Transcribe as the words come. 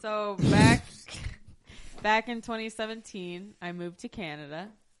So back in 2017, I moved to Canada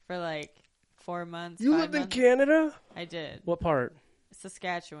for like 4 months. You 5 lived in months. Canada? I did. What part?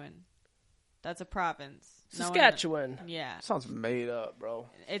 Saskatchewan. That's a province. Saskatchewan. Yeah. Sounds made up, bro.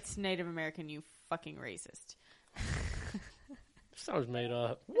 It's Native American, you fucking racist. Sounds made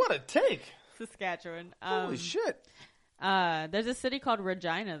up. What a take. Saskatchewan. Holy shit. There's a city called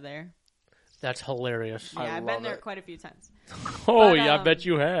Regina there. That's hilarious. Yeah, I've love been there it. quite a few times. Oh, But, yeah, I bet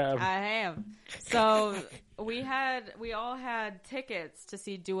you have. I have. So we all had tickets to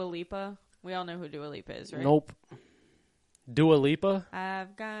see Dua Lipa. We all know who Dua Lipa is, right? Nope. Dua Lipa?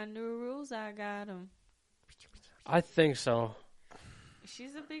 I've got new rules, I got them. I think so.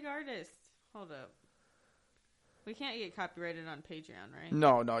 She's a big artist. Hold up. We can't get copyrighted on Patreon, right?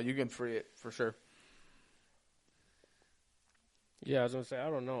 No, you can free it for sure. Yeah, I was going to say,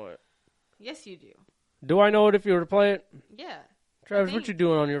 I don't know it. Yes, you do. Do I know it if you were to play it? Yeah. Travis, what you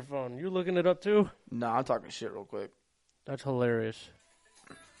doing on your phone? You looking it up too? Nah, I'm talking shit real quick. That's hilarious.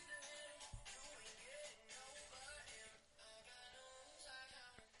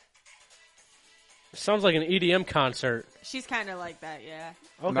 Sounds like an EDM concert. She's kind of like that, yeah.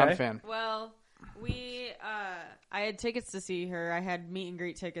 Okay. Not a fan. Well, I had tickets to see her. I had meet and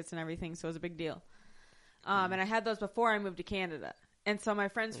greet tickets and everything, so it was a big deal. And I had those before I moved to Canada. And so my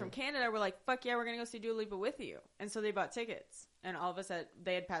friends from Canada were like, fuck yeah, we're going to go see Dua Lipa with you. And so they bought tickets. And all of us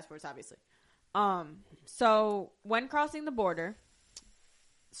they had passports, obviously. So when crossing the border,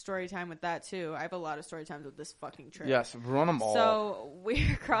 story time with that too. I have a lot of story times with this fucking trip. Yes, run them all. So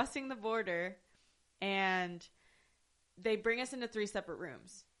we're crossing the border, and they bring us into 3 separate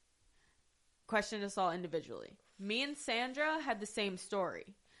rooms. Questioned us all individually. Me and Sandra had the same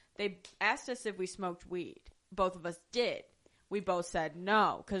story. They asked us if we smoked weed. Both of us did. We both said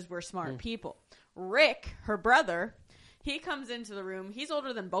no, because we're smart people. Rick, her brother, he comes into the room. He's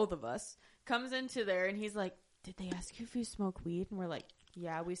older than both of us. Comes into there, and he's like, did they ask you if you smoke weed? And we're like,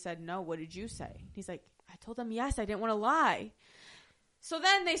 yeah, we said no. What did you say? He's like, I told them yes. I didn't want to lie. So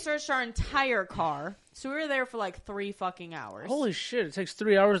then they searched our entire car. So we were there for like 3 fucking hours. Holy shit, it takes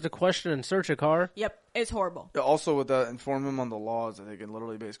 3 hours to question and search a car? Yep, it's horrible. Also, with that, inform them on the laws that they can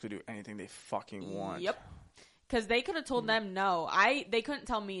literally basically do anything they fucking want. Yep. Because they could have told them no. They couldn't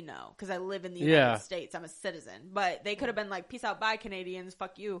tell me no because I live in the United States. I'm a citizen. But they could have been like, peace out, bye, Canadians,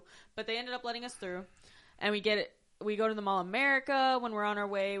 fuck you. But they ended up letting us through. And we go to the Mall of America when we're on our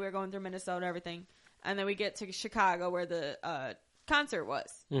way. We're going through Minnesota, everything. And then we get to Chicago where the concert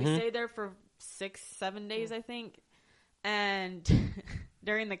was. We stayed there for 6-7 days, I think. And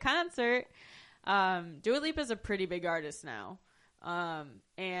during the concert, Dua Lipa is a pretty big artist now.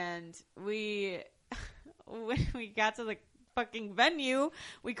 And when we got to the fucking venue,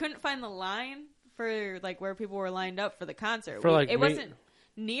 we couldn't find the line for like where people were lined up for the concert. It wasn't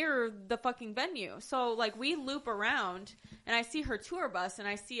near the fucking venue. So like we loop around and I see her tour bus and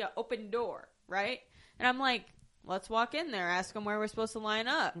I see an open door, right? And I'm like, let's walk in there, ask them where we're supposed to line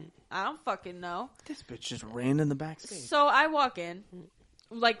up. I don't fucking know. This bitch just ran in the backstage. So I walk in,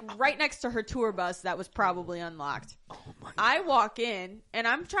 like right next to her tour bus that was probably unlocked. Oh my God. I walk in and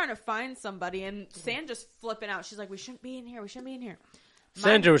I'm trying to find somebody and Sandra's flipping out. She's like, we shouldn't be in here. We shouldn't be in here.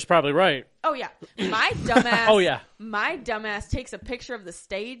 Sandra was probably right. Oh yeah. My dumbass. Oh yeah. My dumbass takes a picture of the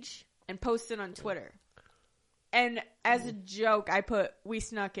stage and posts it on Twitter. And as a joke, I put, we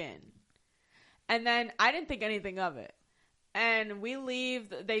snuck in. And then I didn't think anything of it. And we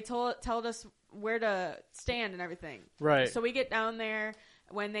leave. They told us where to stand and everything. Right. So we get down there.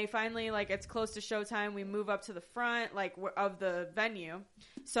 When they finally, like, it's close to showtime, we move up to the front, like, of the venue.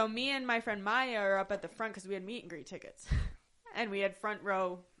 So me and my friend Maya are up at the front because we had meet and greet tickets. And we had front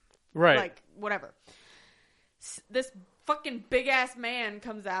row, right? Like, whatever. This fucking big-ass man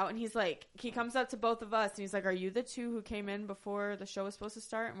comes out, and he's like, he comes up to both of us, and he's like, are you the two who came in before the show was supposed to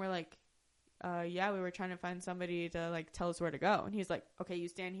start? And we're like, yeah, we were trying to find somebody to, like, tell us where to go. And he's like, okay, you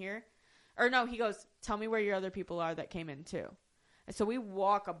stand here. Or no, he goes, tell me where your other people are that came in, too. And so we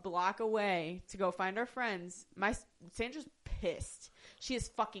walk a block away to go find our friends. Sandra's pissed. She is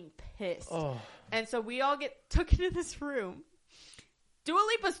fucking pissed. Oh. And so we all get took into this room. Dua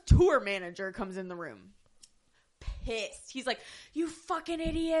Lipa's tour manager comes in the room. Pissed. He's like, you fucking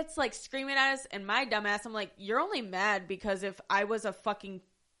idiots, like screaming at us. And my dumbass, I'm like, you're only mad because if I was a fucking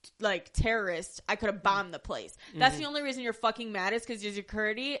like terrorist, I could have bombed the place. That's the only reason you're fucking mad is because your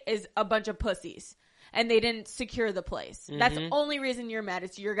security is a bunch of pussies. and they didn't secure the place. That's the only reason you're mad.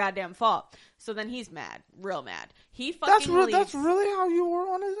 It's your goddamn fault. So then he's mad, real mad. He fucking leaves. That's really how you were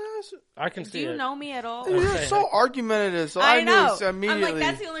on his ass? I can see Do you it. know me at all? Dude, you're so argumentative, so I knew know. immediately. I'm like,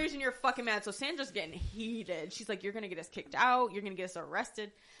 that's the only reason you're fucking mad. So Sandra's getting heated. She's like, you're going to get us kicked out. You're going to get us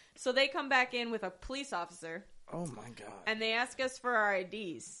arrested. So they come back in with a police officer. Oh my god. And they ask us for our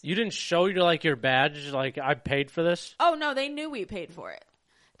IDs. You didn't show your badge, like, I paid for this? Oh, no, they knew we paid for it.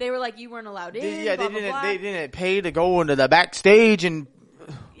 They were like, you weren't allowed in. Yeah, blah, they blah, didn't. blah. They didn't pay to go into the backstage and.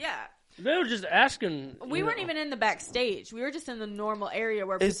 Yeah. They were just asking. We weren't even in the backstage. We were just in the normal area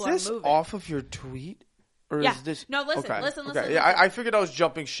where Is people are this moving. off of your tweet? Or Yeah. is this. No, listen, okay. listen. Yeah, I figured I was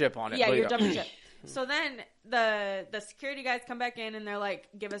jumping ship on it. Yeah, but you're jumping ship. So then the security guys come back in and they're like,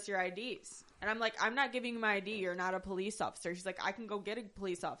 give us your IDs. And I'm like, I'm not giving you my ID. You're not a police officer. She's like, I can go get a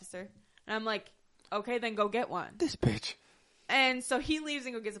police officer. And I'm like, okay, then go get one. This bitch. And so he leaves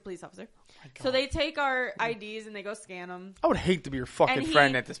and go gets a police officer. So they take our IDs and they go scan them. I would hate to be your fucking And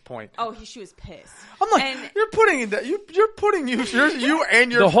friend at this point. Oh, she was pissed. I'm like, And- you're putting you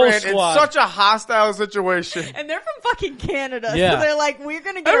and your The whole friend in squad. such a hostile situation. And they're from fucking Canada. Yeah. So they're like, we're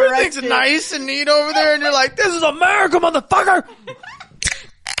going to get Everything's arrested. nice and neat over there, and you're like, this is America, motherfucker!